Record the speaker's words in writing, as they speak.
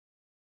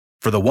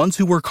For the ones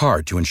who work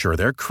hard to ensure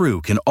their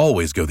crew can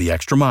always go the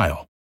extra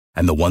mile,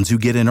 and the ones who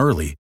get in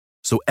early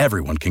so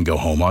everyone can go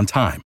home on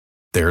time,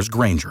 there's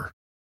Grainger,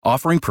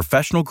 offering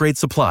professional-grade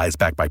supplies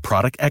backed by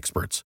product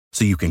experts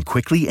so you can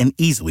quickly and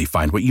easily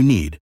find what you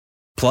need.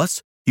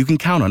 Plus, you can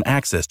count on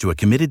access to a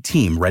committed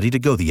team ready to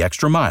go the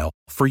extra mile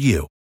for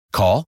you.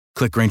 Call,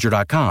 click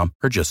Grainger.com,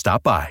 or just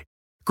stop by.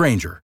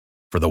 Grainger,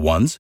 for the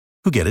ones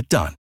who get it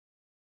done.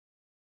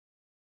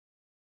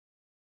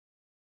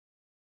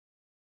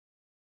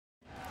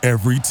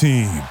 Every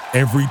team,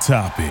 every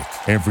topic,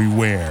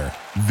 everywhere.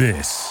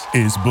 This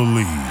is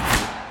Believe.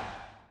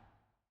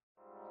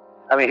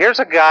 I mean, here's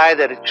a guy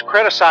that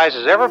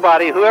criticizes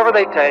everybody, whoever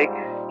they take.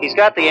 He's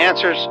got the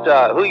answers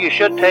to who you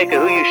should take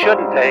and who you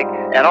shouldn't take.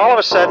 And all of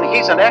a sudden,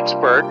 he's an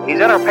expert. He's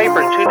in our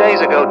paper 2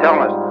 days ago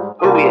telling us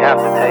who we have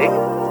to take.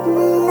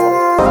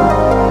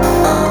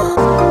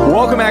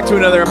 Welcome back to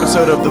another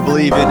episode of the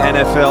Believe in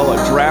NFL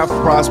Draft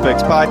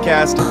Prospects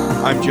podcast.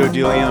 I'm Joe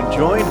DeLeon,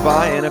 joined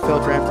by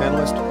NFL draft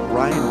analyst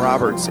Ryan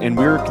Roberts, and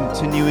we're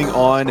continuing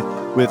on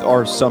with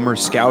our summer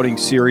scouting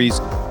series,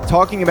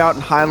 talking about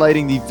and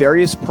highlighting the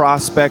various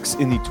prospects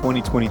in the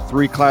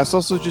 2023 class,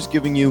 also just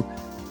giving you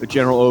a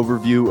general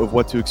overview of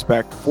what to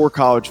expect for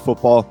college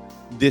football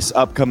this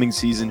upcoming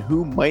season,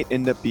 who might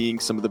end up being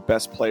some of the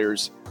best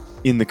players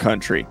in the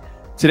country.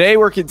 Today,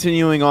 we're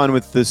continuing on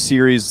with the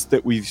series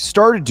that we've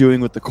started doing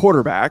with the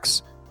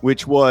quarterbacks,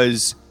 which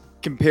was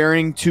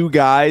comparing two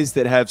guys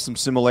that have some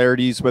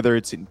similarities, whether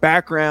it's in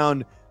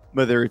background,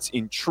 whether it's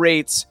in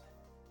traits,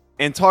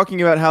 and talking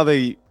about how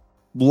they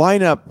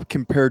line up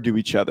compared to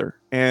each other.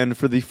 And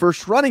for the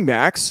first running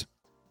backs,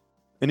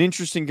 an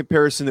interesting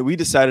comparison that we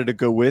decided to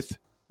go with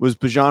was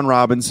Bijan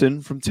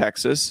Robinson from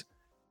Texas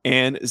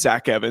and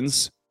Zach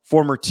Evans,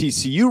 former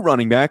TCU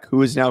running back,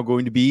 who is now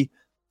going to be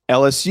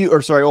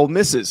Ole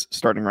Miss's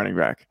starting running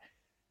back.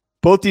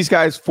 Both these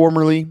guys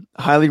formerly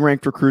highly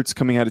ranked recruits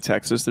coming out of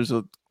Texas. There's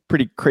a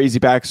pretty crazy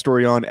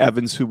backstory on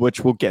Evans,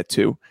 which we'll get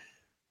to.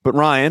 But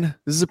Ryan,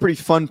 this is a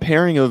pretty fun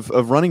pairing of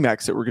running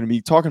backs that we're going to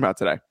be talking about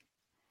today.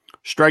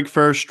 Strike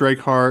first, strike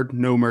hard,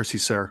 no mercy,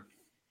 sir.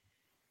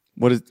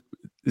 What is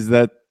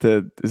that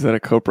a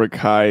Cobra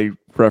Kai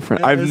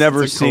reference? I've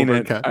never seen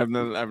it. I've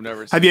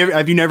never seen it.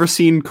 Have you never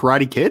seen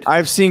Karate Kid?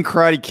 I've seen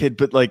Karate Kid,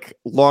 but like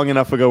long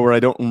enough ago where I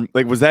don't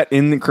like. Was that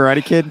in the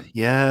Karate Kid?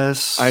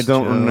 Yes. I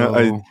don't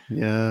know.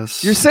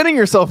 Yes. You're setting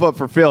yourself up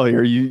for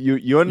failure.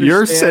 You understand.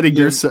 You're setting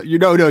yourself. You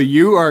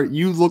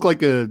look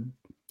like a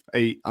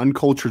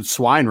uncultured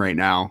swine right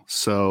now.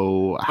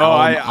 So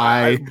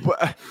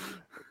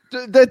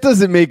that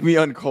doesn't make me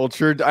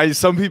uncultured.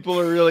 Some people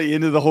are really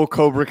into the whole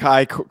Cobra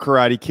Kai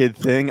Karate Kid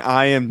thing.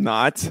 I am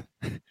not.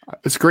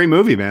 It's a great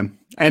movie, man.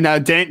 And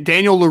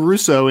Daniel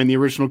LaRusso in the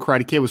original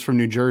Karate Kid was from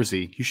New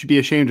Jersey. You should be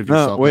ashamed of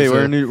yourself. Wait,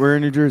 we're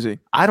in New Jersey.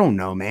 I don't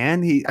know,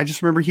 man. I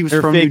just remember he was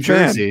from New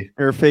Jersey.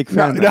 You're a fake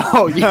fan.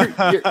 No,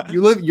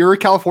 you're a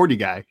California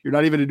guy. You're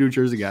not even a New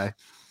Jersey guy.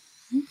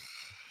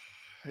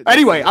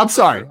 Anyway, I'm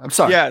sorry.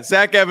 Yeah,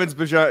 Zach Evans,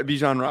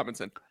 Bijan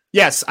Robinson.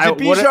 Yes,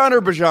 Bijan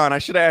or Bijan? I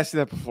should have asked you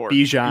that before.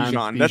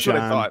 Bijan. That's what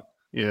I thought.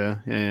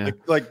 Yeah.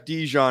 Like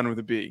Dijon with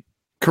a B.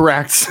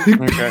 Correct.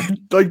 Okay.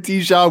 Like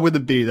Dijon with a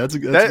B. That's a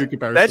good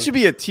comparison. That should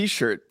be a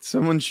T-shirt.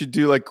 Someone should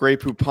do like Grey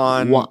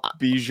Poupon,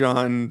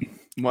 Bijan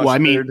mustard. Well, I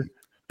mean,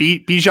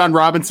 Bijan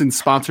Robinson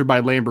sponsored by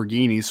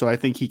Lamborghini, so I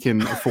think he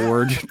can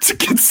afford to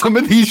get some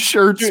of these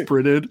shirts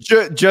printed.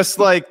 Just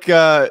like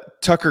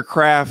Tucker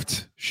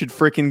Kraft should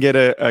freaking get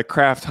a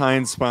Kraft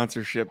Heinz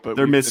sponsorship, but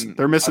they're missing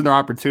their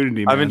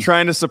opportunity. Man. I've been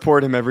trying to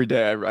support him every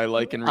day. I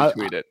like and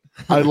retweet it.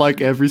 I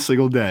like every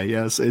single day.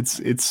 Yes,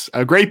 it's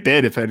a great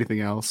bid, if anything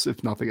else,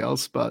 if nothing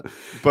else. But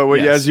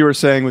as you were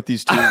saying with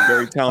these two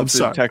very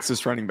talented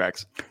Texas running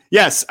backs.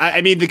 Yes,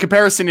 I mean the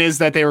comparison is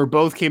that they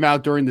both came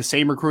out during the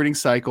same recruiting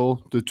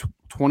cycle, the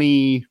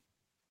 2020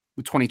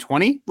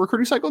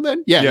 recruiting cycle.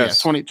 Then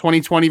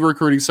 2020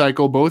 recruiting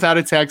cycle. Both out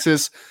of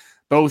Texas,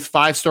 both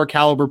 5-star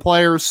caliber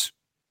players.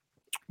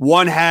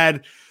 One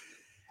had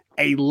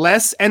a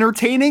less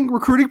entertaining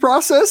recruiting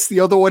process. The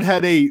other one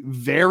had a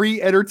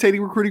very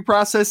entertaining recruiting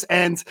process.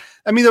 And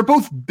I mean, they're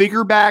both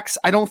bigger backs.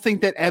 I don't think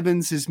that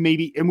Evans is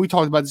maybe, and we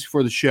talked about this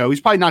before the show, he's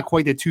probably not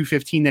quite the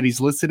 215 that he's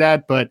listed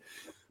at, but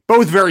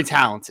both very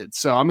talented.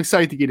 So I'm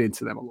excited to get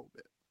into them a little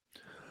bit.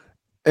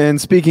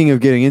 And speaking of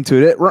getting into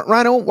it,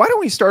 Rhino, why don't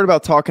we start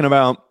about talking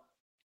about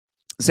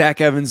Zach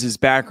Evans'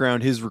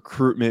 background, his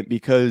recruitment,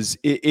 because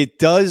it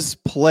does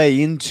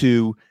play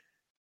into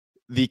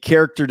the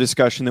character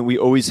discussion that we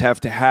always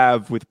have to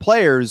have with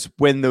players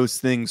when those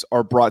things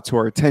are brought to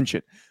our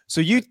attention.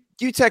 So you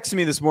texted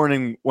me this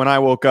morning when I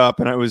woke up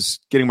and I was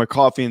getting my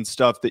coffee and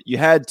stuff that you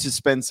had to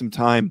spend some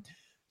time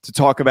to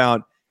talk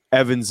about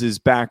Evans's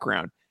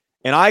background.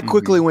 And I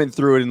quickly went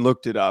through it and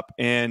looked it up,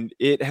 and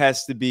it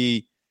has to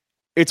be,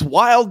 it's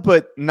wild,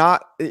 but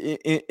not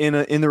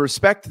in the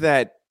respect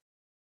that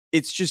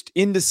it's just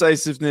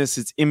indecisiveness,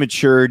 it's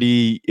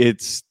immaturity,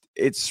 it's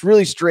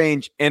really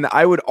strange. And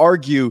I would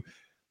argue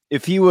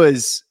if he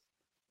was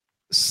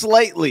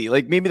slightly,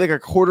 like maybe like a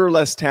quarter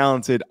less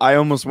talented, I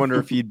almost wonder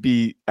if he'd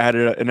be at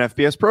an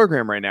FBS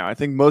program right now. I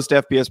think most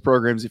FBS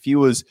programs, if he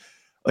was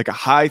like a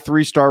high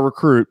 3-star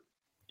recruit,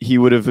 he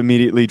would have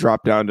immediately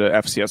dropped down to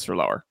FCS or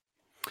lower.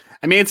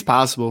 I mean, it's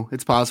possible.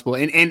 It's possible.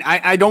 And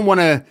I don't want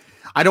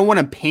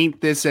to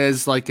paint this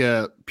as like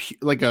a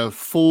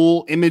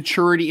full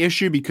immaturity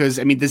issue, because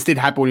I mean, this did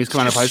happen when he was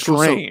coming out of high school.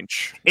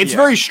 Strange. So it's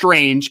very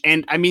strange.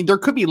 And I mean, there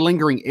could be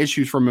lingering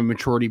issues from a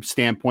maturity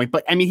standpoint,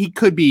 but I mean, he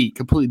could be a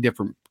completely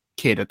different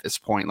kid at this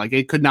point. Like,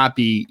 it could not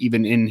be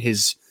even in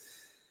his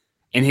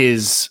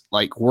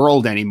like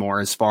world anymore,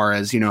 as far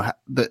as, you know,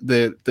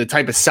 the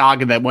type of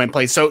saga that went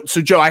place. So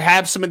Joe, I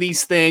have some of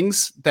these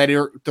things that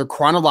they're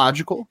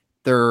chronological.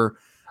 They're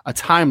a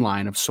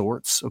timeline of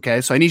sorts. Okay.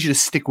 So I need you to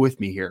stick with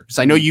me here, because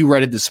I know you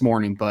read it this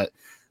morning, but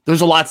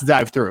there's a lot to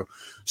dive through.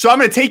 So I'm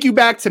going to take you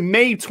back to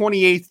May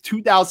 28th,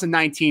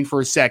 2019 for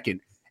a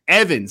second.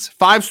 Evans,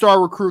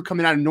 5-star recruit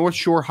coming out of North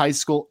Shore High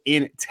School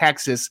in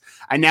Texas,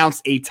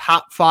 announced a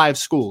top 5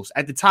 schools.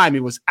 At the time,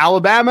 it was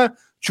Alabama,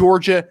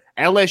 Georgia,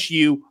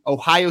 LSU,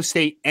 Ohio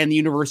State, and the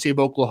University of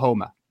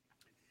Oklahoma.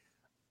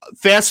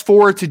 Fast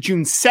forward to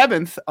June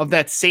 7th of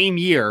that same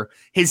year,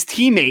 his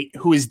teammate,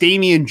 who is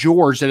Damian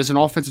George, that is an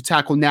offensive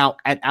tackle now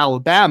at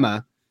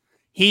Alabama,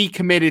 he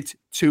committed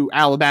to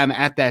Alabama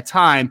at that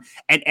time,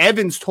 and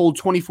Evans told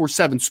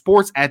 24/7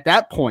 Sports at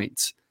that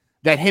point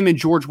that him and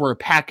George were a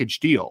package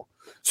deal.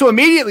 So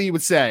immediately you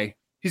would say,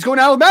 he's going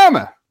to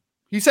Alabama.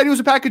 He said he was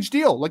a package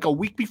deal like a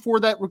week before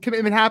that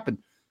commitment happened.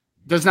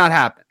 Does not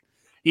happen.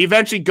 He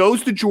eventually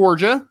goes to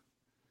Georgia,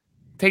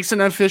 takes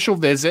an official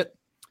visit.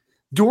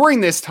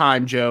 During this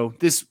time, Joe,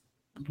 this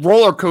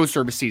roller coaster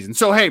of a season.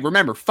 So, hey,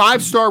 remember,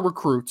 5-star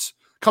recruits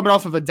coming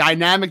off of a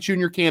dynamic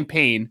junior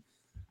campaign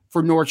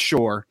for North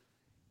Shore.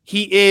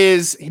 He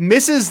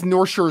misses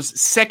North Shore's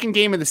second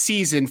game of the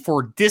season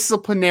for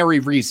disciplinary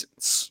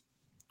reasons.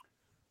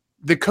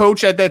 The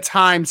coach at that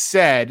time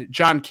said,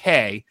 John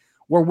Kay,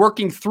 we're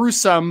working through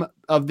some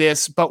of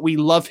this, but we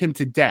love him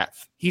to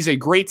death. He's a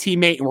great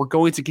teammate, and we're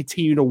going to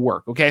continue to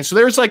work. Okay, so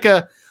there's like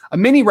a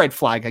mini red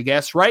flag, I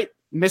guess, right?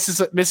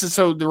 Misses.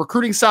 So the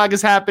recruiting saga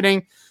is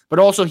happening, but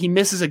also he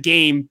misses a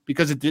game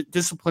because of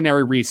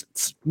disciplinary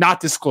reasons, not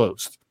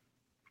disclosed.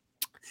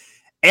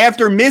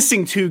 After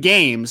missing 2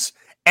 games,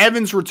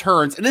 Evans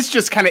returns, and this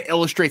just kind of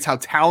illustrates how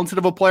talented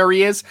of a player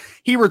he is.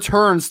 He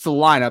returns to the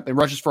lineup and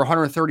rushes for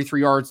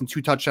 133 yards and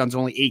 2 touchdowns, and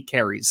only 8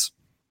 carries.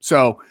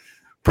 So,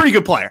 pretty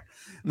good player.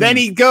 Then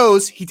he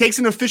takes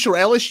an official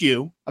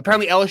LSU.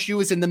 Apparently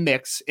LSU is in the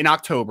mix in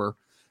October.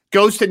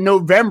 Goes to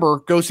November,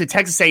 goes to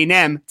Texas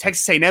A&M.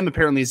 Texas A&M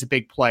apparently is a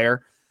big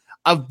player.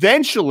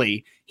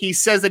 Eventually, he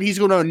says that he's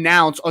going to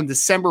announce on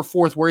December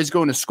 4th where he's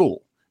going to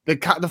school. The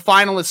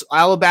finalists,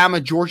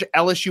 Alabama, Georgia,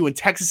 LSU, and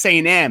Texas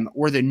A&M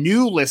were the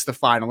new list of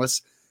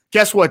finalists.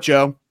 Guess what,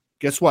 Joe?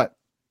 Guess what?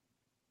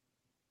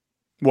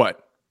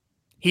 What?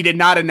 He did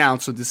not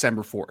announce on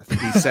December 4th.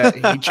 He said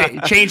he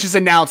changed his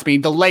announcement. He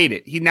delayed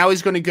it.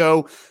 He's going to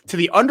go to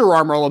the Under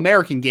Armour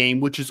All-American game,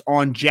 which is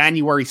on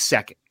January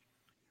 2nd.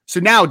 So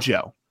now,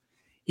 Joe,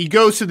 he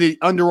goes to the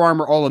Under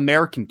Armour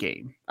All-American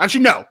game.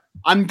 Actually, no,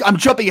 I'm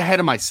jumping ahead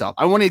of myself.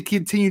 I want to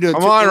continue to.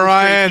 Come on,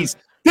 Ryan.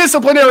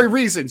 Disciplinary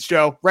reasons,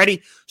 Joe.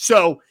 Ready?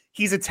 So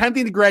he's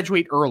attempting to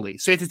graduate early,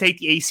 so he had to take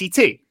the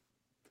ACT.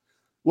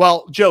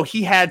 Well, Joe,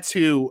 he had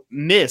to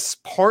miss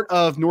part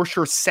of North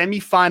Shore's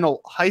semifinal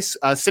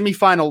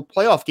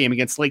playoff game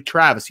against Lake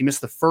Travis. He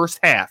missed the first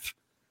half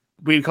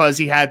because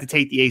he had to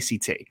take the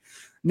ACT.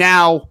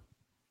 Now,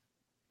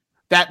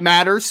 that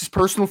matters. His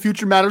personal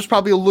future matters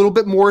probably a little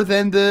bit more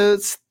than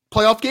the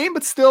playoff game,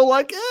 but still,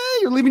 like,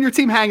 you're leaving your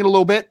team hanging a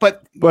little bit.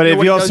 But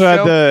if you also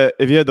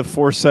had the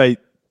foresight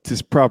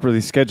to properly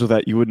schedule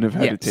that, you wouldn't have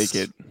had to take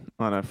it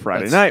on a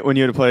Friday night when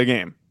you had to play a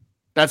game.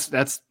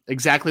 That's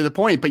exactly the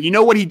point. But you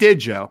know what he did,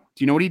 Joe?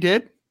 Do you know what he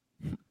did?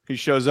 He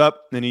shows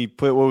up and he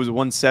put,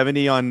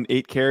 170 on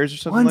 8 carries or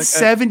something like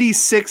that?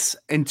 176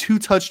 and 2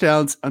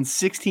 touchdowns on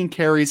 16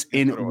 carries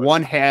in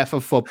one half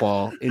of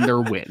football in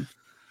their win.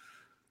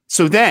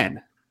 So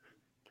then,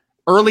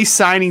 early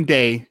signing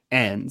day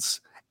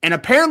ends, and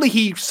apparently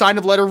he signed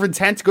a letter of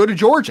intent to go to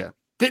Georgia.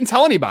 Didn't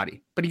tell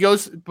anybody, but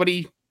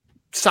he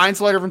signs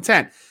a letter of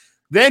intent.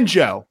 Then,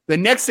 Joe, the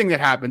next thing that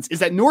happens is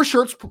that North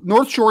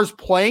Shore is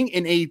playing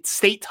in a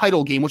state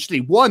title game, which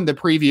they won the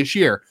previous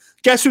year.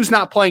 Guess who's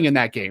not playing in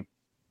that game?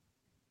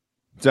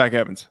 Zach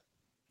Evans.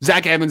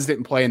 Zach Evans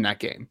didn't play in that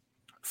game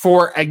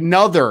for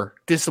another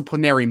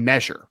disciplinary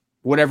measure,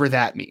 whatever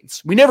that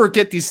means. We never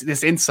get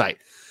this insight.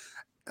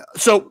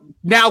 So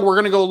now we're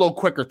going to go a little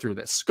quicker through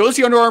this. Goes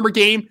to the Under Armour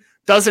game,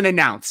 doesn't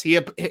announce. He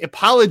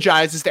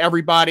apologizes to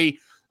everybody,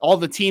 all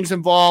the teams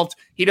involved.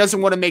 He doesn't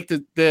want to make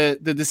the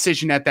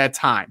decision at that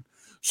time.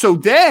 So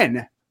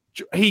then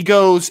he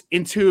goes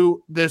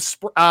into this.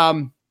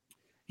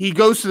 He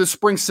goes to the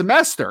spring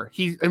semester.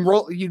 He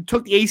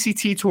took the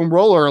ACT to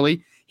enroll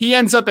early. He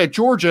ends up at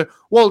Georgia.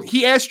 Well,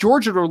 he asked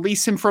Georgia to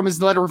release him from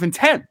his letter of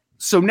intent.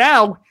 So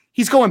now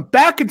he's going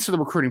back into the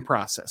recruiting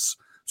process.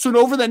 So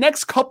over the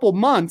next couple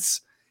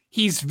months,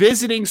 he's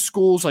visiting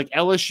schools like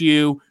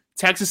LSU,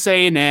 Texas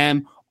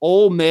A&M,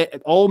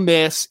 Ole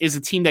Miss is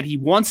a team that he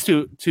wants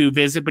to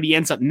visit, but he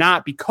ends up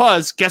not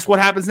because guess what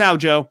happens now,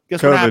 Joe?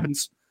 Guess what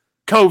happens?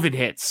 COVID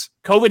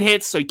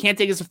hits, so he can't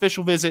take his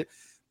official visit.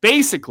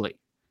 Basically,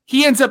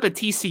 he ends up at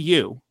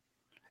TCU,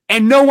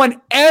 and no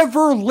one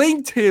ever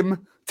linked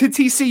him to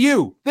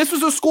TCU. This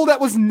was a school that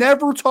was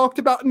never talked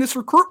about in this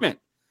recruitment,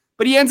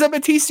 but he ends up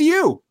at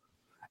TCU.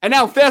 And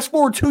now fast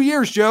forward 2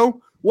 years,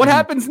 Joe. What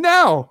happens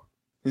now?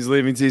 He's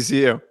leaving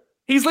TCU.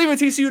 He's leaving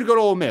TCU to go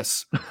to Ole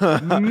Miss.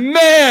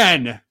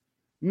 Man.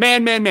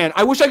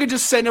 I wish I could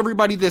just send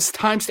everybody this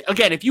timestamp.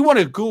 Again, if you want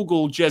to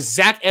Google just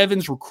Zach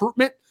Evans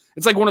recruitment,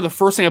 it's like one of the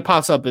first things that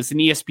pops up is an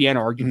ESPN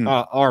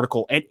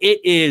article. And it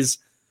is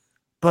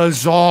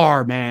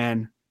bizarre,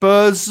 man.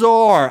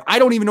 Bizarre. I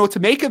don't even know what to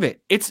make of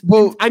it.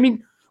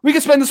 We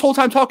could spend this whole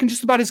time talking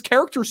just about his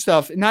character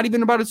stuff and not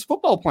even about his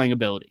football playing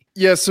ability.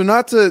 Yeah, so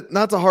not to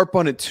harp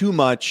on it too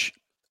much,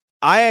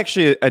 I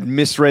actually had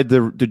misread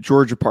the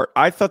Georgia part.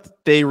 I thought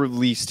that they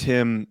released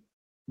him,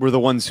 were the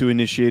ones who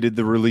initiated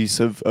the release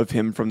of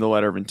him from the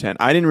letter of intent.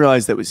 I didn't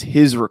realize that was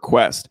his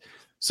request.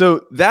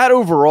 So that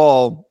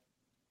overall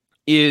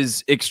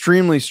is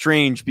extremely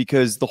strange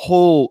because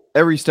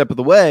every step of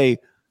the way,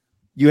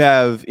 you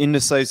have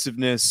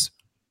indecisiveness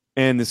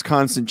and this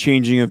constant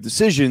changing of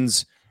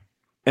decisions.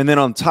 And then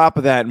on top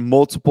of that,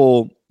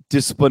 multiple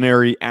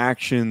disciplinary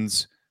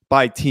actions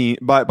by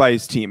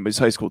his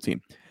high school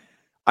team.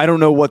 I don't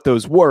know what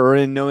those were,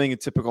 and knowing a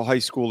typical high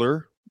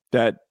schooler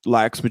that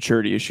lacks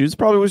maturity issues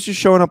probably was just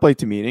showing up late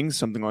to meetings,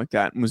 something like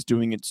that, and was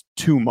doing it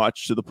too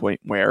much to the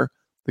point where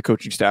the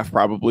coaching staff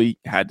probably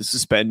had to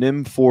suspend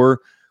him for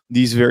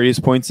these various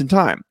points in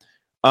time.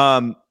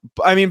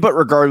 But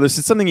regardless,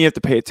 it's something you have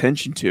to pay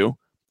attention to.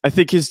 I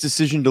think his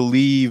decision to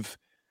leave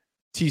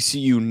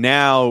TCU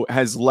now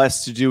has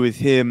less to do with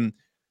him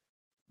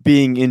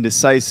being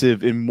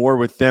indecisive and more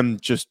with them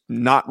just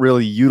not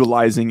really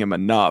utilizing him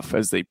enough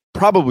as they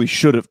probably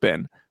should have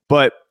been.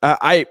 But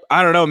I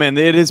don't know, man.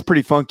 It is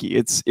pretty funky.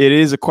 It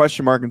is a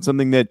question mark and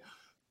something that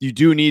you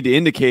do need to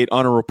indicate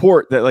on a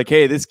report that like,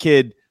 hey, this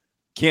kid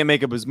can't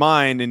make up his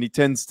mind and he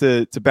tends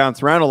to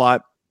bounce around a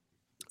lot.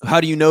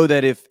 How do you know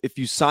that if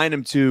you sign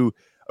him to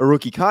a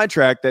rookie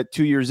contract that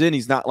 2 years in,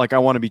 he's not like, I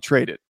want to be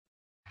traded?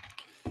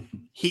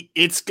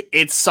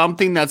 It's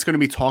something that's going to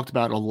be talked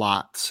about a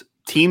lot.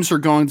 Teams are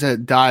going to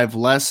dive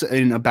less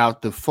in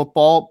about the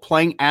football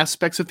playing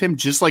aspects of him,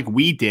 just like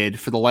we did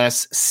for the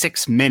last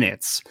 6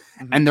 minutes.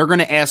 Mm-hmm. And they're going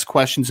to ask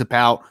questions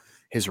about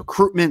his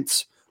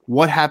recruitment,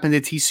 what happened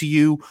at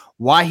TCU,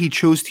 why he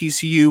chose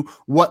TCU,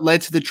 what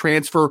led to the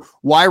transfer,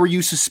 why were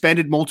you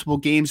suspended multiple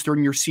games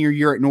during your senior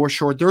year at North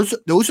Shore? Those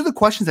are the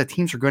questions that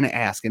teams are going to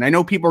ask. And I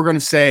know people are going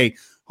to say,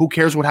 who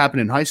cares what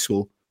happened in high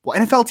school? Well,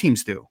 NFL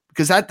teams do,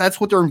 because that's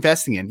what they're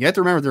investing in. You have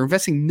to remember, they're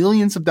investing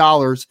millions of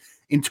dollars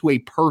into a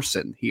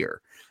person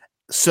here.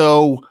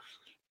 So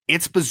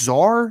it's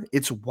bizarre,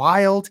 it's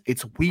wild,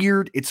 it's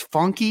weird, it's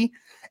funky.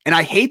 And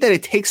I hate that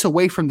it takes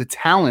away from the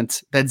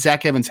talent that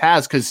Zach Evans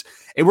has, because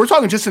if we're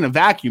talking just in a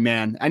vacuum,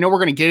 man, I know we're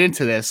going to get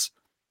into this.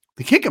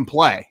 The kid can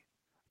play.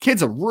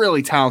 Kid's a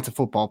really talented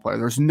football player.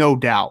 There's no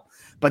doubt.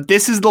 But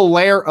this is the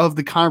layer of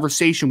the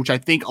conversation, which I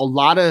think a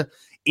lot of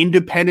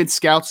independent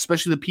scouts,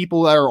 especially the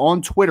people that are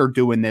on Twitter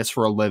doing this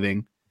for a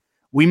living,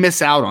 we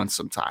miss out on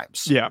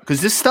sometimes. Yeah.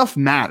 Because this stuff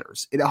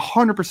matters. It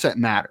 100%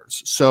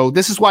 matters. So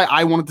this is why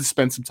I wanted to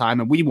spend some time,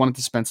 and we wanted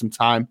to spend some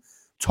time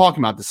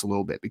talking about this a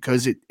little bit,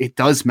 because it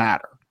does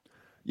matter.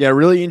 Yeah,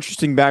 really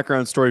interesting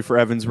background story for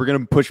Evans. We're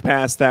going to push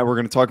past that. We're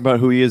going to talk about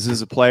who he is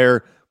as a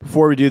player.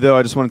 Before we do, though,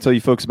 I just want to tell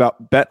you folks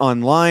about Bet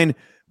Online,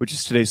 which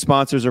is today's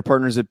sponsors. Our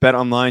partners at Bet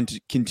Online to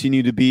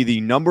continue to be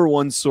the number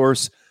one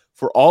source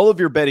for all of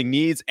your betting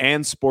needs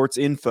and sports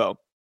info.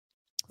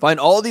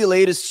 Find all the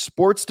latest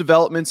sports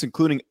developments,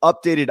 including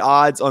updated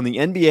odds on the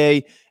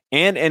NBA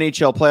and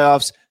NHL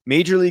playoffs,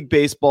 Major League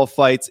Baseball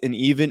fights, and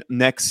even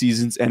next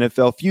season's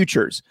NFL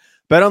futures.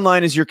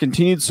 BetOnline is your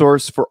continued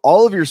source for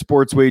all of your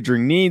sports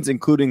wagering needs,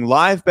 including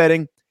live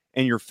betting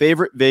and your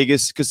favorite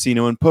Vegas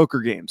casino and poker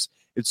games.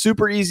 It's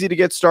super easy to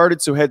get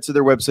started, so head to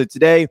their website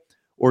today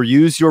or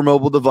use your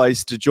mobile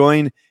device to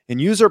join and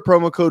use our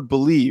promo code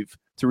BELIEVE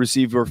to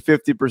receive your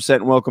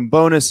 50% welcome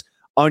bonus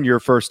on your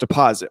first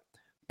deposit.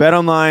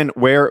 BetOnline,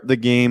 where the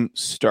game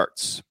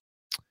starts.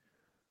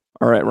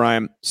 All right,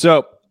 Ryan.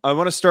 So I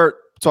want to start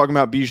talking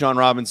about Bijan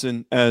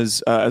Robinson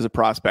as a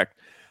prospect.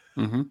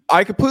 Mm-hmm.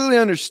 I completely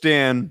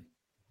understand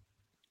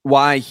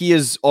why he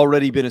has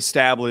already been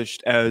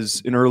established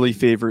as an early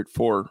favorite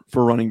for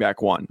running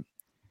back one.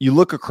 You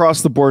look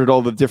across the board at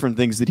all the different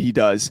things that he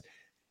does,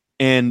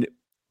 and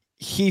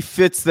he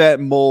fits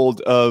that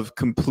mold of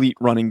complete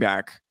running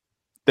back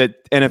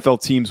that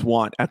NFL teams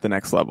want at the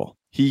next level.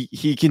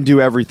 He can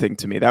do everything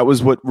to me. That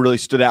was what really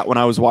stood out when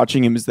I was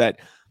watching him, is that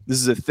this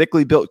is a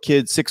thickly built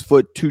kid, 6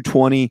 foot,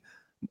 220.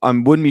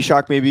 Wouldn't be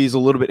shocked maybe he's a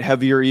little bit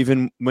heavier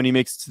even when he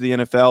makes it to the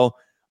NFL.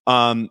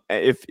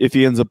 If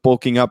he ends up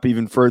bulking up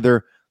even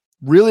further.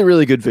 Really,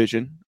 really good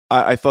vision.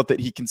 I thought that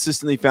he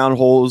consistently found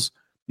holes.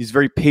 He's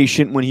very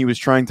patient when he was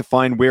trying to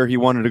find where he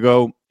wanted to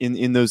go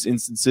in those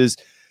instances.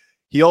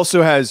 He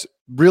also has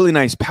really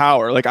nice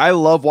power. Like, I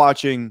love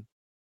watching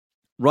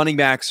running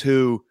backs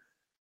who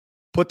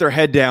put their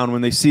head down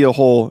when they see a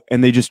hole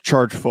and they just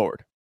charge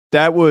forward.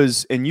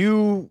 And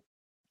you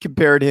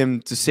compared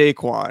him to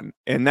Saquon,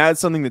 and that's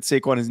something that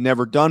Saquon has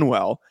never done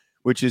well,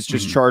 which is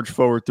just charge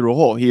forward through a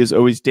hole. He has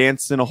always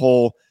danced in a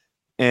hole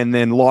and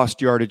then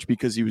lost yardage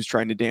because he was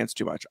trying to dance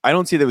too much. I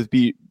don't see that with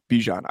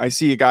Bijan. I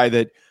see a guy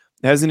that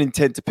has an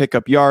intent to pick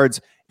up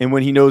yards, and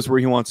when he knows where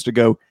he wants to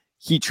go,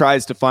 he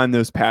tries to find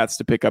those paths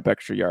to pick up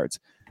extra yards.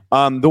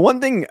 The one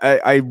thing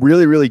I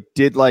really, really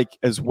did like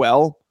as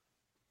well,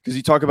 because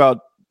you talk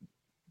about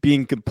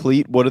being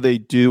complete, what do they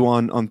do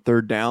on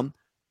third down?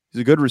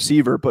 He's a good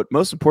receiver, but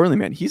most importantly,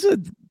 man, he's a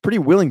pretty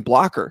willing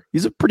blocker.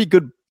 He's a pretty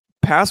good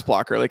pass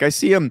blocker. Like, I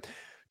see him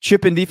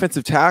chipping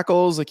defensive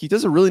tackles. Like, he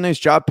does a really nice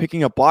job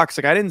picking up blocks.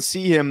 Like, I didn't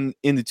see him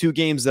in the 2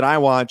 games that I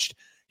watched,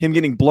 him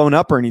getting blown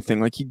up or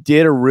anything. Like, he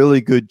did a really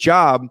good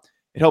job.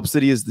 It helps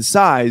that he has the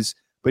size,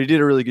 but he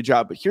did a really good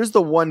job. But here's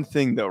the one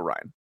thing, though,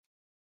 Ryan.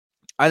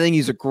 I think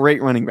he's a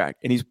great running back,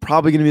 and he's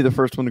probably going to be the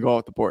first one to go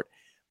off the board.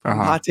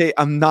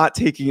 I'm not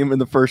taking him in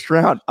the first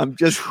round. I'm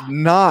just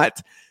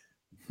not.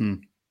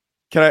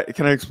 Can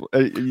I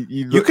explain?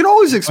 You can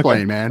always explain,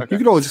 okay. Man. Okay. You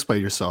can always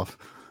explain yourself.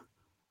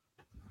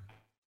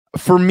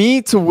 For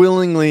me to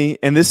willingly,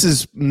 and this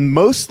is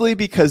mostly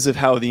because of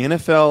how the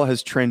NFL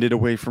has trended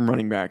away from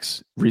running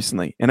backs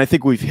recently, and I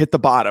think we've hit the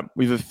bottom.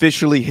 We've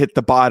officially hit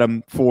the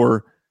bottom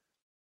for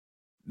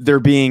there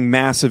being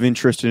massive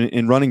interest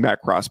in running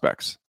back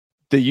prospects.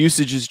 The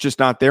usage is just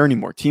not there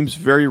anymore. Teams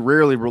very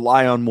rarely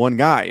rely on one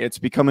guy. It's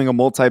becoming a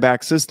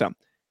multi-back system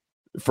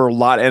for a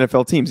lot of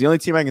NFL teams. The only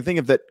team I can think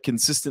of that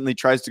consistently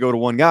tries to go to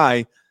one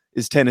guy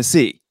is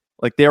Tennessee.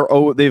 Like,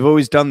 they've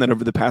always done that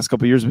over the past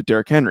couple of years with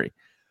Derrick Henry.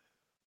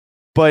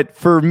 But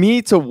for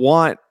me to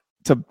want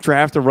to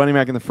draft a running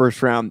back in the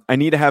first round, I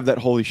need to have that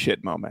holy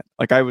shit moment.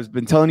 Like,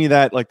 been telling you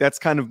that, like, that's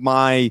kind of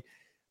my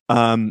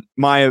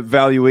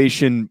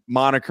evaluation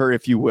moniker,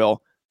 if you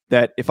will,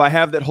 that if I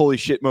have that holy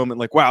shit moment,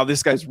 like, wow,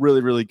 this guy's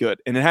really, really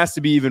good. And it has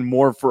to be even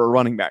more for a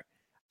running back.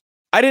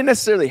 I didn't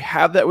necessarily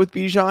have that with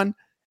Bijan.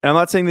 And I'm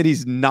not saying that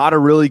he's not a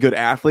really good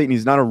athlete and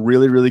he's not a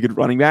really, really good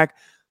running back,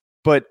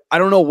 but I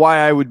don't know why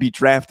I would be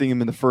drafting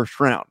him in the first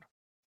round.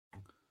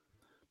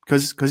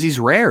 Because he's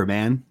rare,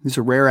 man. He's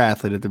a rare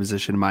athlete at the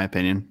position, in my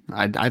opinion.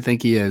 I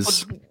think he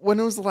is.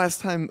 When was the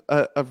last time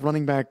a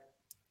running back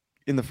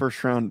in the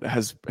first round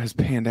has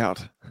panned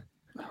out?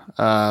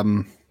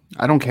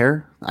 I don't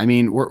care. I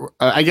mean,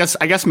 I guess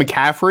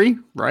McCaffrey,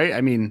 right?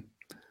 I mean,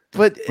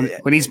 but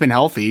when he's been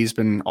healthy, he's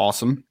been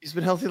awesome. He's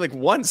been healthy like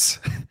once.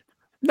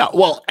 No,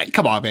 well,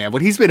 come on, man.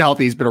 When he's been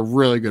healthy, he's been a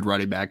really good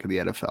running back in the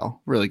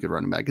NFL. Really good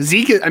running back.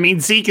 Zeke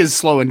is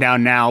slowing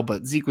down now,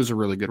 but Zeke was a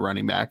really good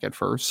running back at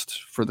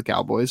first for the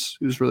Cowboys.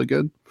 He was really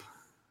good.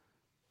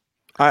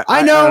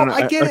 I know.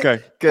 I get it.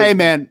 Okay, good. Hey,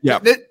 man. Yeah.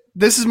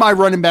 This is my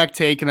running back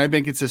take, and I've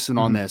been consistent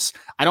on this.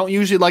 I don't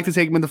usually like to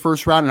take him in the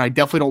first round, and I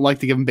definitely don't like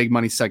to give him big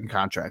money second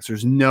contracts.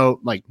 There's no,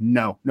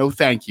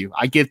 thank you.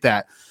 I get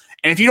that.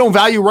 And if you don't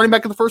value running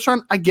back in the first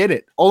round, I get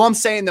it. All I'm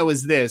saying, though,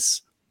 is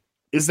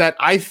that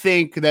I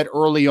think that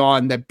early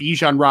on that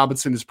Bijan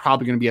Robinson is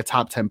probably going to be a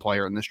top 10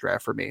 player in this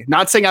draft for me.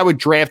 Not saying I would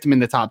draft him in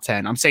the top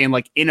 10. I'm saying,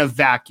 like, in a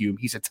vacuum,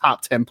 he's a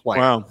top 10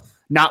 player. Wow.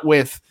 Not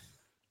with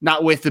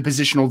the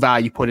positional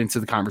value put into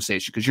the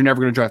conversation, because you're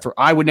never going to draft.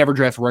 I would never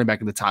draft a running back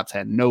in the top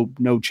 10.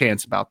 No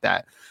chance about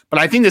that.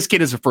 But I think this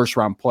kid is a first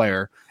round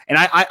player. And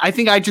I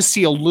think I just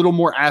see a little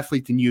more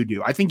athlete than you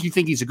do. I think you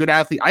think he's a good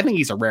athlete. I think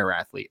he's a rare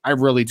athlete. I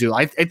really do.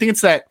 I think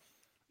it's that.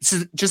 This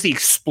is just the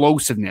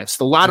explosiveness,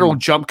 the lateral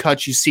jump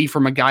cuts you see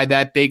from a guy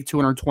that big,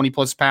 220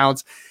 plus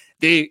pounds.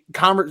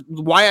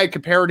 Why I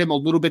compared him a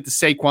little bit to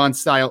Saquon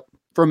style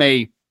from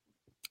a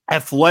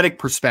athletic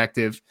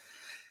perspective.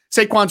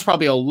 Saquon's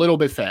probably a little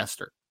bit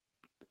faster,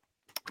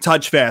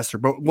 touch faster.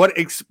 But what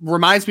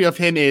reminds me of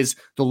him is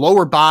the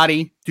lower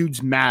body.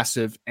 Dude's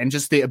massive, and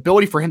just the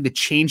ability for him to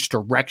change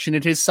direction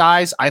at his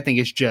size, I think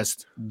is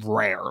just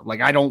rare.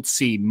 Like, I don't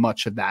see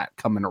much of that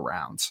coming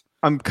around.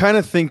 I'm kind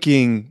of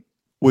thinking,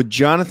 would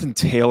Jonathan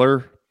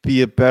Taylor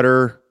be a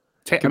better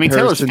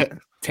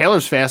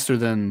Taylor's faster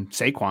than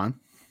Saquon.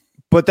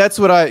 But that's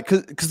what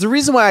because the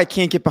reason why I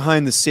can't get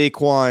behind the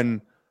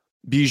Saquon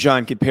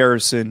Bijan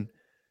comparison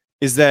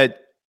is that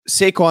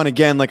Saquon,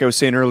 again, like I was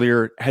saying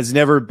earlier, has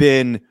never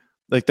been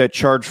like that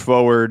charge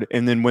forward,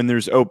 and then when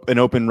there's an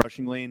open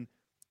rushing lane,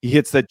 he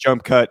hits that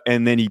jump cut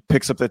and then he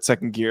picks up that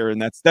second gear,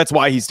 and that's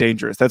why he's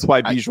dangerous. That's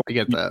why Bijan. I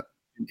get that.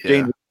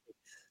 Yeah.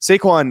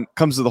 Saquon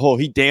comes to the hole,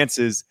 he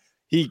dances.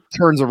 He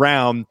turns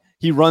around,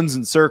 he runs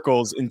in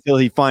circles until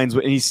he finds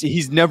what, and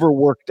he's never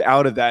worked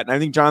out of that. And I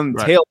think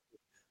Jonathan Taylor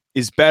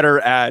is better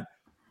at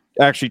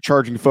actually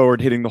charging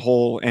forward, hitting the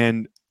hole,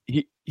 and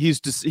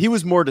he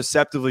was more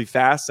deceptively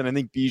fast, and I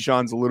think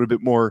Bijan's a little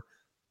bit more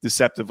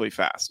deceptively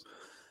fast.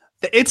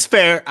 It's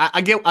fair.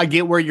 I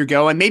get where you're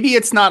going. Maybe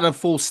it's not a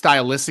full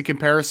stylistic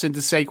comparison to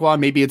Saquon.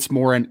 Maybe it's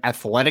more an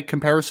athletic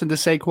comparison to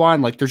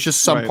Saquon. Like, there's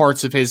just some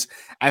parts of his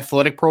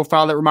athletic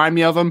profile that remind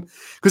me of him.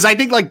 Because I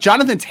think, like,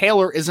 Jonathan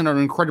Taylor isn't an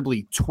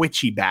incredibly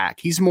twitchy back.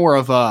 He's more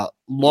of a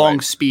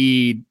long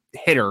speed,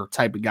 hitter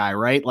type of guy,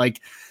 right?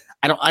 Like,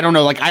 I don't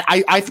know. Like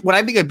I when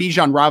I think of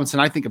Bijan Robinson,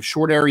 I think of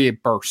short area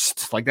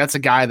burst. Like that's a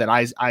guy that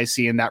I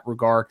see in that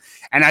regard.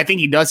 And I think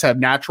he does have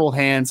natural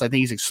hands. I think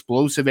he's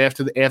explosive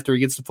after he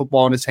gets the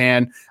football in his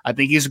hand. I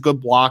think he's a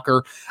good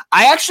blocker.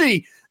 I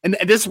actually, and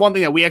this is one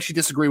thing that we actually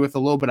disagree with a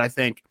little bit. I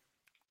think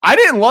I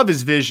didn't love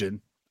his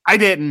vision. I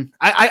didn't.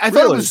 I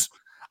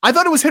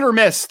thought it was hit or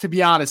miss, to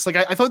be honest. Like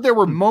I thought there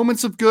were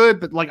moments of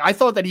good, but like I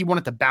thought that he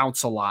wanted to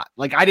bounce a lot.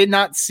 Like I did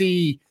not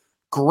see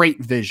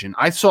great vision.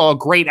 I saw a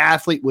great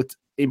athlete with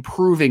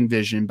improving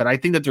vision, but I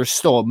think that there's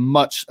still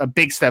a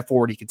big step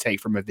forward he could take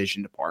from a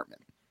vision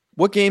department.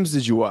 What games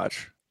did you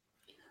watch?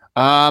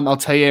 I'll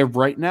tell you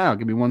right now.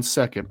 Give me 1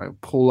 second. I'll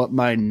pull up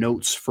my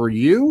notes for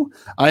you.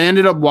 I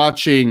ended up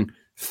watching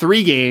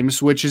 3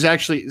 games, which is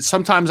actually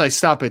sometimes I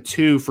stop at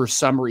 2 for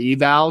summer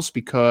evals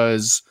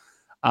because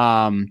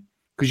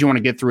you want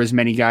to get through as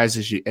many guys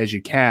as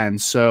you can.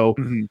 So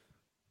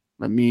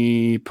let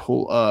me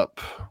pull up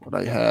what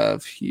I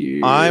have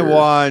here. I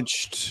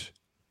watched.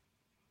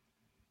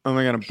 Oh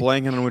my God, I'm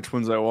blanking on which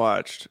ones I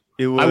watched.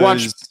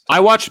 I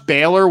watched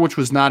Baylor, which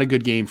was not a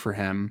good game for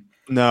him.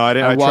 No, I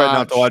didn't. I tried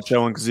not to watch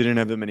that one because he didn't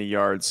have that many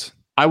yards.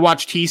 I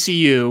watched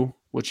TCU,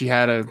 which he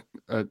had a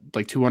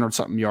like 200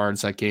 something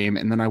yards that game,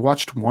 and then I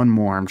watched one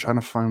more. I'm trying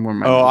to find where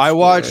my. Oh, I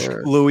watched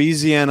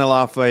Louisiana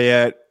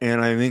Lafayette,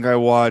 and I think I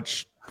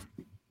watched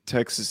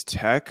Texas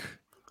Tech.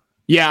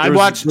 Yeah, There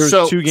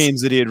was 2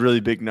 games that he had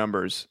really big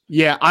numbers.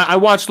 Yeah, I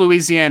watched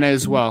Louisiana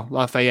as well,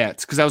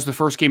 Lafayette, because that was the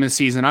first game of the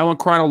season. I went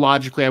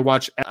chronologically. I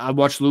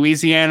watched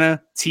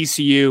Louisiana,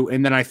 TCU,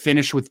 and then I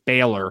finished with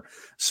Baylor.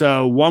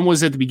 So one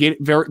was at the beginning,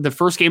 the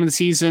first game of the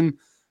season.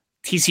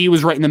 TCU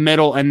was right in the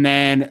middle, and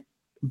then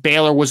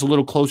Baylor was a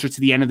little closer to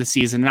the end of the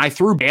season. And I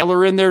threw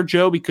Baylor in there,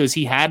 Joe, because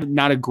he had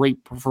not a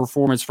great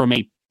performance from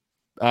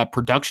a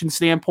production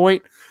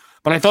standpoint.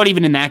 But I thought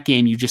even in that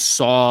game, you just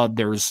saw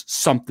there's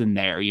something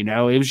there. You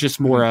know, it was just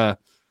more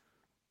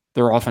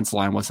their offensive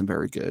line wasn't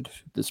very good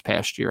this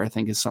past year, I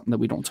think is something that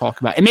we don't talk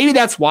about. And maybe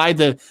that's why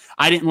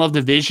I didn't love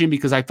the vision,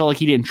 because I felt like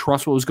he didn't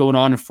trust what was going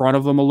on in front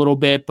of him a little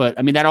bit. But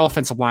I mean, that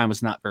offensive line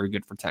was not very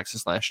good for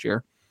Texas last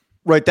year.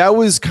 Right. That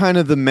was kind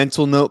of the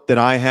mental note that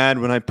I had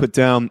when I put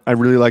down, I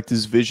really liked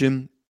his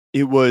vision.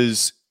 It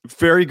was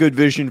very good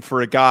vision for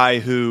a guy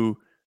who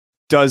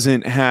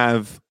doesn't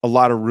have a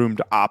lot of room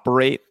to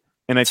operate.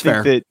 And I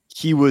think that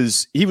he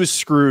was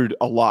screwed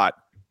a lot.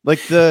 Like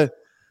the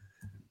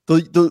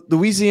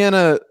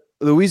Louisiana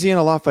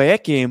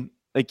Lafayette game,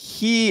 like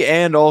he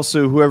and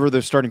also whoever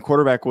their starting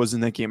quarterback was in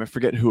that game, I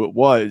forget who it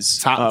was.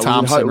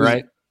 Thompson,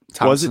 right?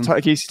 Was it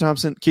Casey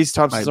Thompson? Casey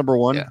Thompson's number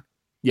 1?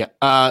 Yeah.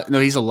 No,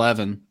 he's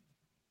 11.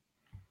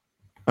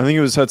 I think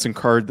it was Hudson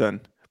Card then.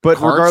 But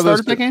Card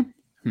regardless, started that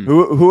game?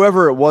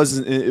 Whoever it was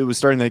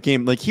starting that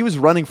game. Like he was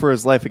running for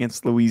his life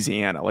against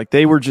Louisiana. Like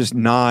they were just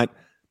not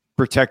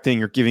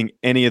protecting or giving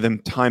any of them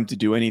time to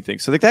do anything.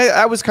 So like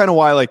that was kind of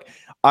why like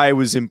I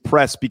was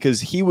impressed,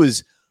 because he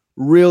was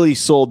really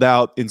sold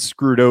out and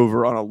screwed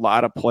over on a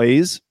lot of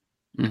plays.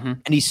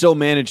 And he still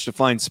managed to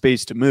find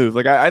space to move.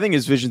 Like I think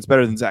his vision's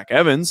better than Zach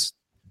Evans.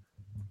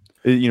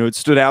 It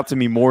stood out to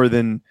me more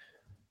than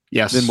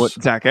what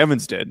Zach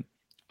Evans did.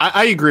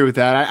 I agree with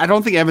that. I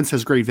don't think Evans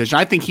has great vision.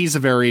 I think he's a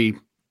very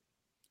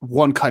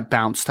one-cut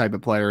bounce type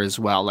of player as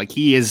well. Like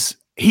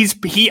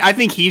I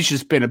think he's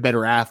just been a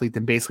better athlete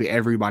than basically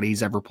everybody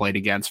he's ever played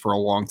against for a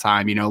long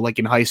time. Like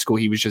in high school,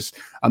 he was just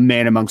a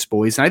man amongst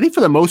boys. And I think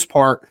for the most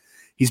part,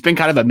 he's been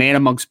kind of a man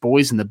amongst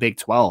boys in the Big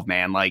 12,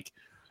 man. Like,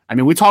 I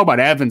mean, we talk about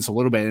Evans a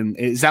little bit. And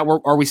is that where,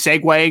 are we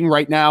segueing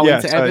right now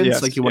into Evans?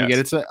 Yes, like you want to get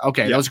into it?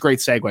 Okay. That was a great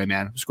segue,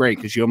 man. It was great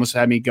because you almost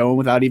had me going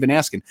without even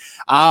asking.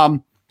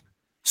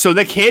 So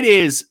the kid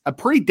is a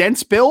pretty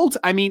dense build.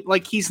 I mean,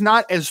 like he's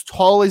not as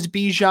tall as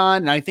Bijan,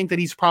 and I think that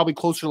he's probably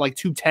closer to like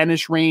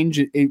 210-ish range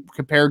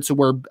compared to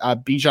where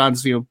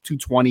Bijan's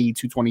 220,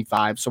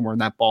 225, somewhere in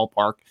that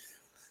ballpark.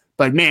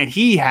 But man,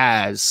 he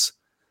has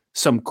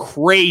some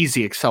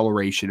crazy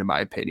acceleration, in my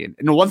opinion.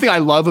 And the one thing I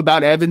love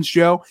about Evans,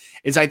 Joe,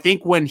 is I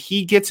think when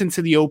he gets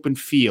into the open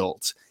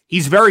field,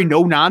 he's very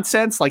no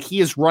nonsense. Like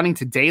he is running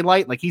to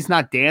daylight. Like he's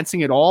not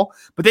dancing at all.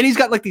 But then he's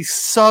got like these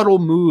subtle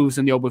moves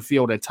in the open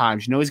field at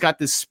times. He's got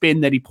this spin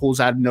that he pulls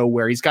out of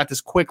nowhere. He's got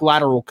this quick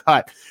lateral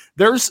cut.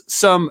 There's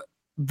some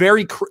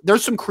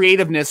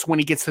creativeness when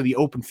he gets to the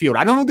open field.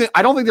 I don't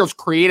think there's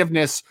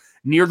creativeness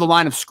near the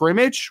line of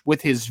scrimmage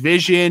with his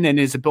vision and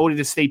his ability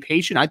to stay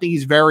patient. I think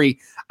he's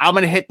I'm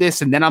going to hit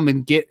this and then I'm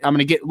going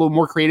to get a little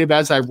more creative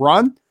as I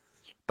run.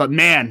 But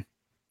man,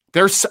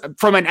 there's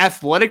from an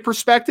athletic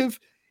perspective,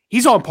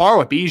 he's on par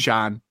with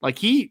Bijan. Like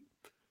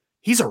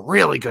he's a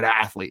really good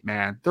athlete,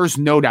 man. There's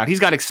no doubt.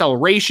 He's got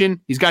acceleration.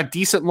 He's got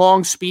decent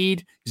long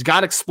speed. He's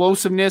got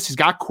explosiveness. He's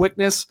got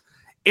quickness.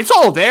 It's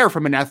all there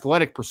from an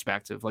athletic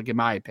perspective, like in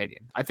my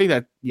opinion. I think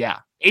that, yeah.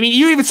 I mean,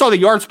 you even saw the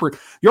yards per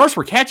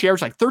catch. He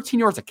averaged like 13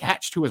 yards a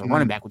catch too as a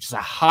running back, which is a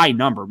high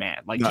number,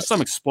 man. Like just some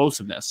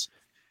explosiveness.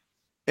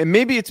 And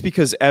maybe it's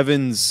because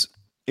Evans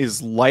is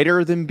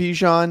lighter than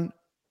Bijan.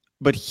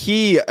 But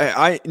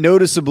I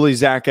noticeably,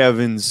 Zach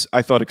Evans,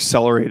 I thought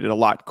accelerated a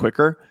lot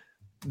quicker.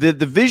 the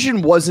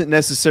vision wasn't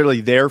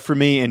necessarily there for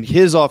me, and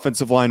his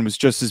offensive line was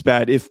just as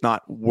bad, if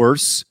not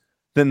worse,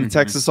 than the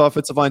Texas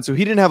offensive line. So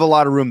he didn't have a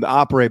lot of room to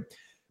operate.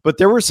 But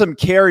there were some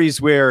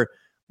carries where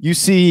you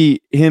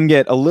see him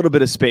get a little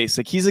bit of space.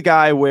 Like, he's a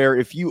guy where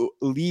if you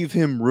leave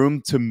him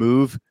room to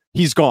move,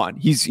 he's gone.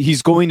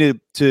 He's going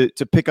to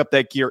pick up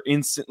that gear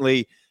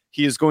instantly.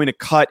 He is going to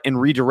cut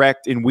and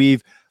redirect and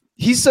weave.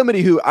 He's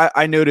somebody who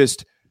I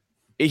noticed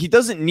he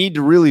doesn't need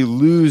to really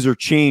lose or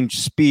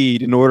change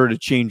speed in order to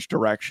change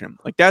direction.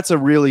 Like, that's a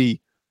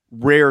really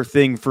rare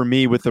thing for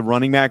me with the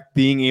running back,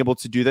 being able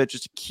to do that,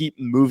 just to keep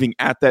moving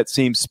at that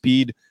same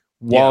speed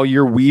while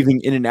you're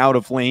weaving in and out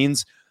of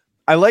lanes.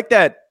 I like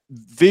that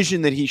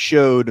vision that he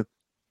showed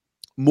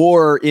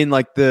more in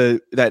like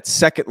that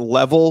second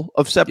level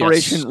of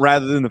separation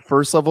rather than the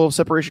first level of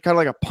separation, kind of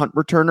like a punt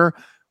returner.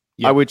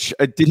 Which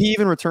did he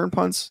even return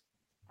punts?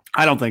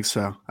 I don't think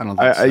so.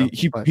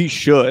 He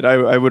should.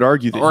 I would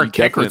argue that, or a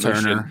kick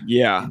returner. Should.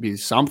 Yeah, be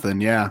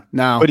something. Yeah,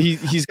 no, but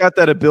he's got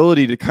that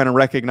ability to kind of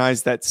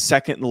recognize that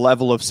second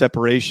level of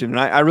separation, and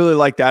I really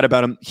like that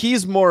about him.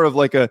 He's more of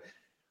like a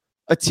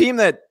team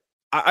that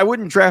I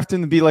wouldn't draft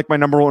him to be like my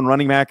number one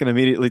running back and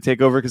immediately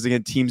take over, because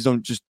again, teams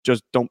don't just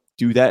don't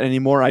do that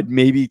anymore. I'd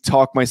maybe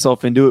talk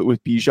myself into it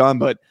with Bijan,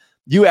 but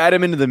you add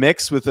him into the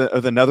mix with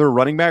another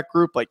running back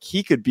group, like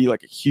he could be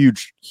like a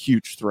huge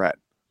threat.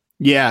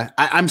 Yeah,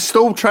 I'm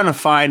still trying to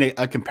find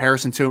a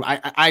comparison to him.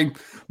 I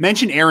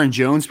mentioned Aaron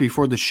Jones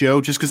before the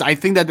show just because I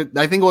think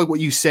like what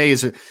you say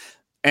is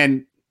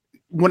and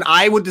when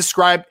I would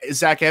describe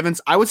Zach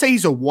Evans, I would say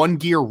he's a one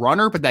gear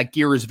runner, but that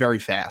gear is very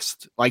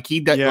fast. Like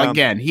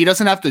again, he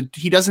doesn't have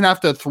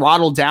to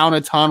throttle down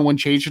a ton when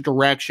changing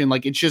direction.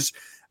 Like, it's just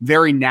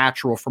very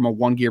natural from a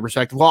one gear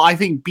perspective. Well, I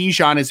think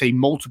Bijan is a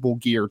multiple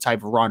gear type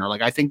of runner.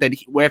 Like, I think that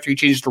after he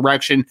changes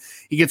direction,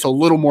 he gets a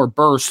little more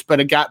burst, but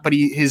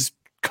his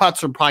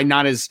cuts are probably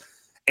not as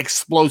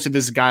explosive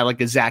as a guy like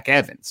a Zach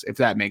Evans, if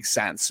that makes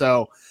sense.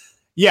 So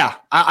yeah,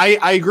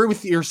 I agree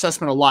with your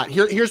assessment a lot.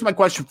 Here's my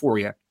question for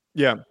you.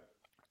 Yeah.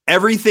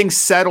 Everything's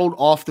settled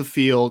off the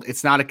field.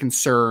 It's not a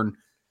concern.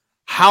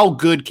 How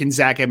good can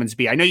Zach Evans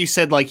be? I know you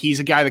said like he's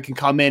a guy that can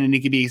come in and he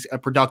could be a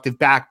productive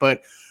back,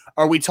 but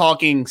are we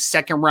talking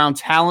second round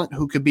talent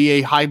who could be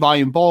a high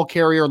volume ball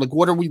carrier? Like,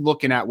 what are we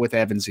looking at with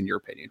Evans in your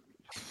opinion?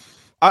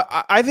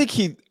 I think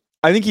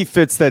he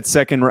fits that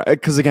second,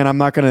 because again,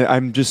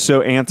 I'm just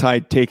so anti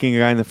taking a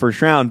guy in the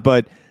first round,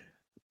 but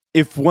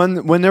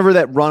whenever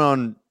that run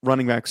on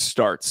running back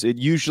starts, it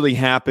usually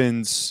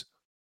happens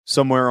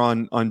somewhere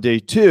on day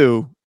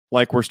 2.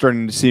 Like, we're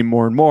starting to see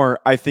more and more.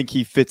 I think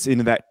he fits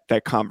into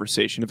that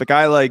conversation. If a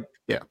guy like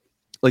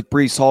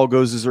Breece Hall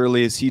goes as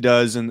early as he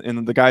does,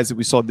 and the guys that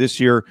we saw this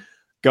year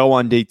go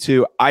on day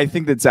 2, I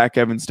think that Zach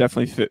Evans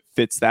definitely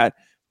fits that.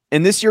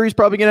 And this year he's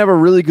probably going to have a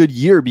really good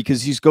year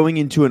because he's going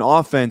into an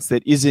offense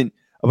that isn't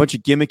a bunch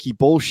of gimmicky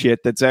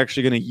bullshit that's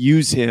actually going to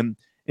use him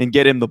and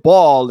get him the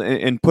ball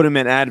and put him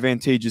in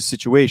advantageous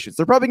situations.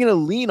 They're probably going to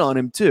lean on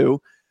him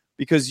too,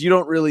 because you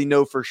don't really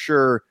know for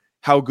sure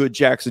how good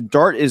Jackson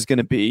Dart is going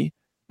to be.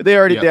 They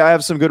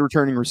have some good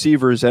returning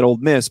receivers at Ole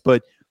Miss,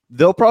 but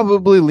they'll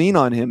probably lean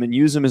on him and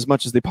use him as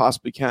much as they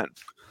possibly can.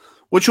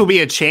 Which will be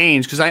a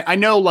change, because I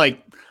know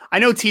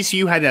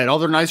TCU had that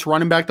other nice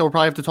running back that we'll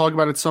probably have to talk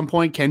about at some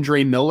point,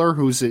 Kendre Miller,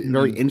 who's a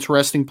very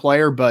interesting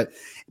player, but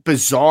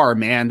bizarre,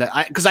 man.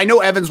 Because I know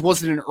Evans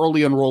wasn't an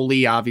early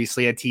enrollee,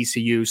 obviously, at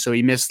TCU, so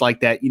he missed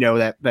like that,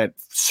 that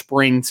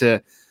spring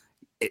to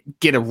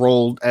get a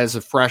role as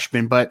a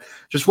freshman, but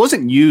just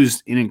wasn't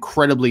used in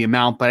incredibly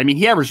amount. But I mean,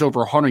 he averaged over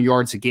 100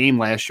 yards a game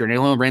last year, and he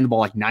only ran the ball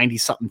like 90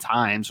 something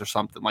times or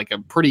something, like a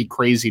pretty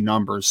crazy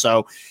number.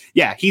 So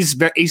yeah, he's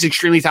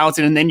extremely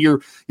talented. And then you're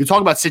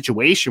talking about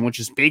situation, which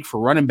is big for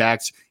running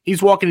backs.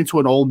 He's walking into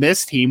an Ole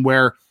Miss team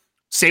where,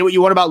 say what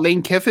you want about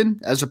Lane Kiffin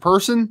as a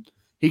person,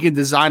 he can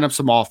design up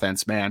some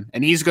offense, man.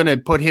 And he's going to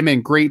put him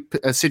in great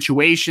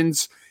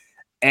situations.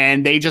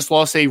 And they just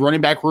lost a running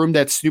back room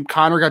that Snoop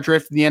Conner got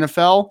drafted in the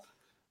NFL.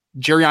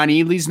 Jerrion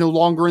Ealy's no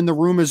longer in the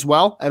room as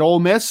well at Ole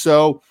Miss.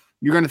 So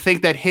you're going to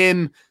think that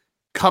him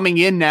coming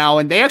in now,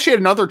 and they actually had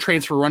another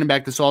transfer running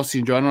back this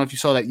offseason, Joe. I don't know if you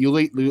saw that.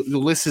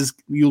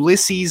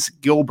 Ulysses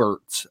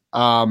Gilbert,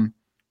 I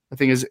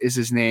think is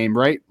his name,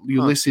 right?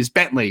 Ulysses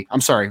Bentley.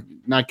 I'm sorry,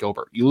 not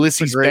Gilbert.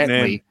 Ulysses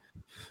Bentley. Name.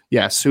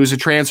 Yes, who was a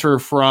transfer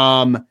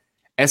from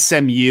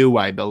SMU,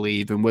 I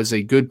believe, and was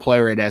a good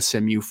player at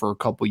SMU for a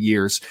couple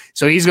years.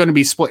 So he's going to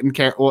be splitting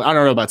carries. Well, I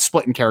don't know about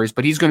splitting carries,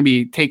 but he's going to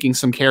be taking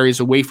some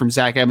carries away from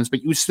Zach Evans.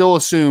 But you still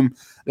assume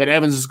that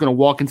Evans is going to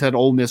walk into that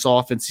Ole Miss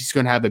offense. He's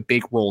going to have a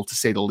big role, to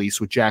say the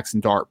least, with Jackson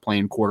Dart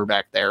playing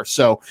quarterback there.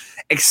 So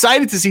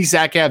excited to see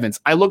Zach Evans.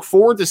 I look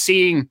forward to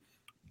seeing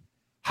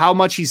how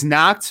much he's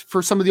knocked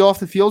for some of the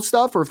off the field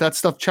stuff, or if that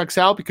stuff checks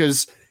out,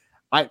 because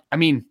I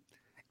mean,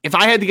 if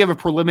I had to give a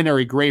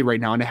preliminary grade right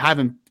now, and I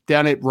haven't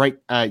done it right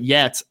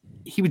yet,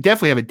 he would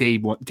definitely have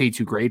a day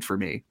 2 grade for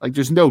me. Like,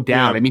 there's no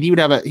doubt. Yeah. I mean, he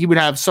would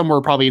have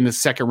somewhere probably in the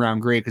second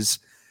round grade, because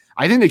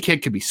I think the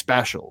kid could be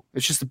special.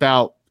 It's just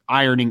about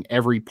ironing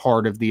every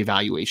part of the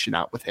evaluation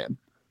out with him.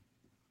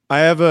 I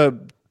have a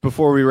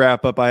before we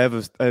wrap up, I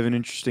have an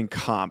interesting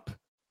comp.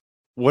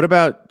 What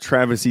about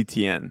Travis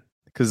Etienne?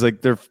 Because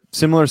like they're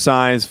similar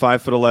size,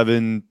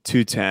 5'11",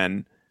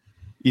 210.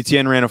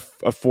 Etienne ran a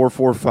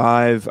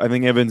 4.45. I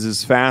think Evans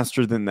is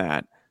faster than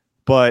that.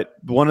 But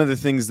one of the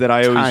things that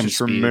I always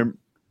just remember.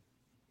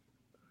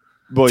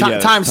 Well,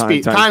 time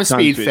speed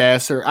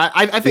faster.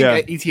 I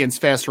think Etienne's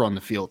faster on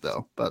the field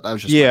though. But I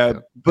was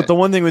just but the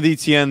one thing with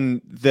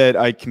Etienne that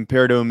I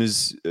compare to him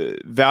is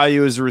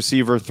value as a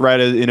receiver, threat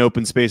in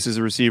open space as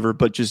a receiver,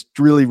 but just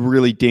really,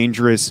 really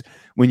dangerous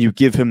when you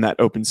give him that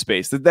open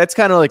space. That's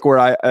kind of like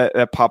where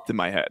that popped in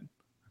my head.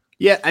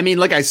 Yeah, I mean,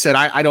 like I said,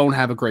 I don't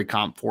have a great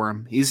comp for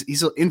him.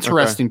 He's an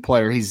interesting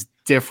player. He's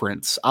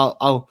different.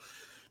 I'll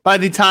by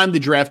the time the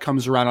draft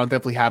comes around, I'll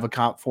definitely have a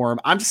comp for him.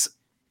 I'm just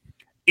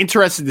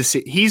interested to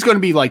see. He's going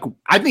to be like,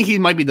 I think he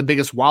might be the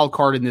biggest wild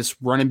card in this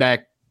running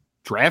back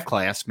draft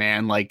class,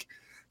 man. Like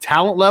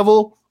talent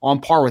level on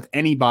par with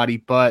anybody,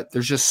 but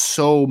there's just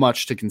so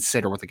much to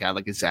consider with a guy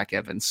like Zach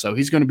Evans. So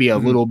he's going to be a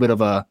little bit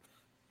of a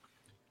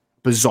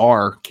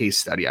bizarre case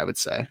study, I would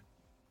say.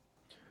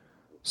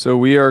 So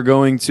we are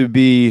going to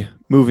be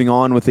moving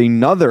on with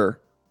another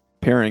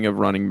pairing of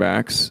running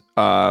backs.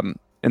 And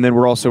then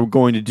we're also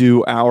going to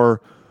do our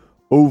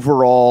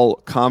overall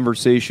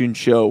conversation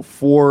show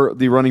for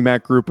the running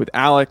back group with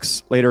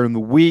Alex later in the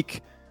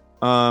week.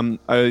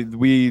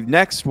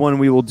 Next one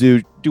we will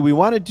do we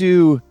want to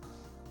do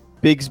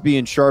Bigsby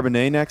and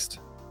Charbonnet next?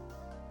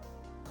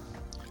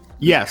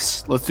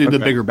 Yes, let's do the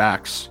bigger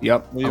backs.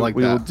 Yep, we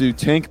will do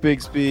Tank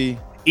Bigsby.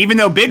 Even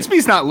though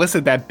Bigsby's not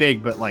listed that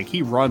big, but like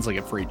he runs like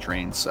a freight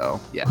train.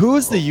 So yeah. Who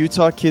is the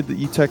Utah kid that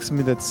you texted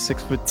me that's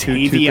 6'2",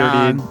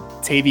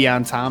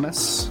 Tavion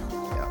Thomas.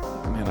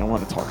 Man, I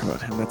want to talk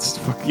about him. Let's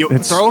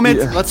throw him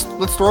in. Let's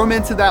throw him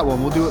into that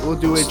one. We'll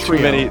do a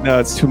trio.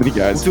 It's too many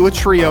guys. We'll do a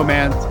trio,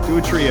 man. Do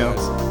a trio.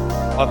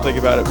 I'll think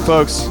about it,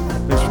 folks.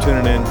 Thanks for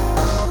tuning in.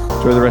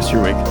 Enjoy the rest of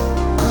your week.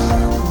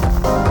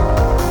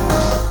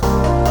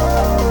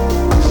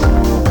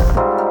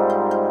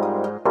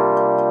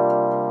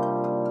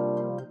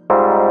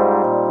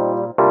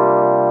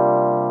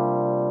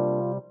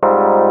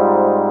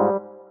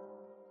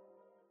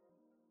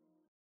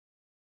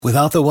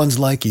 Without the ones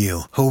like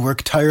you, who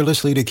work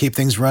tirelessly to keep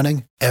things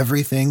running,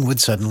 everything would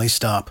suddenly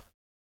stop.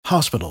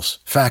 Hospitals,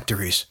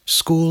 factories,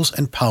 schools,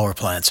 and power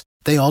plants,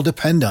 they all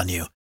depend on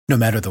you. No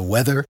matter the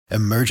weather,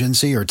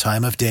 emergency, or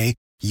time of day,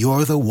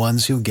 you're the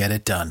ones who get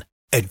it done.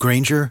 At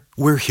Grainger,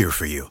 we're here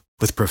for you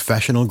with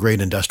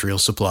professional-grade industrial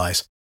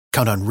supplies.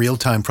 Count on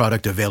real-time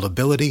product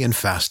availability and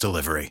fast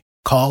delivery.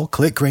 Call,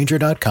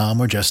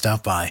 clickgrainger.com, or just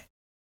stop by.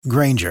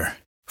 Grainger,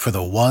 for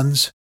the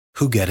ones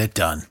who get it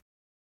done.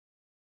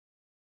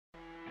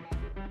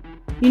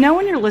 You know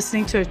when you're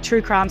listening to a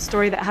true crime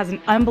story that has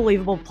an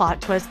unbelievable plot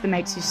twist that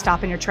makes you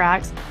stop in your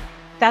tracks?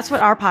 That's what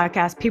our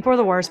podcast, People Are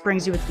the Worst,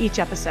 brings you with each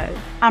episode.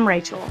 I'm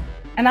Rachel.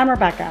 And I'm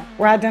Rebecca.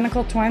 We're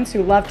identical twins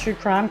who love true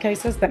crime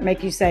cases that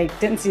make you say,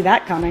 didn't see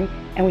that coming,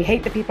 and we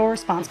hate the people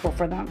responsible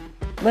for them.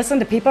 Listen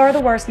to People Are the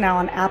Worst now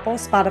on Apple,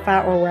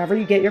 Spotify, or wherever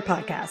you get your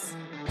podcasts.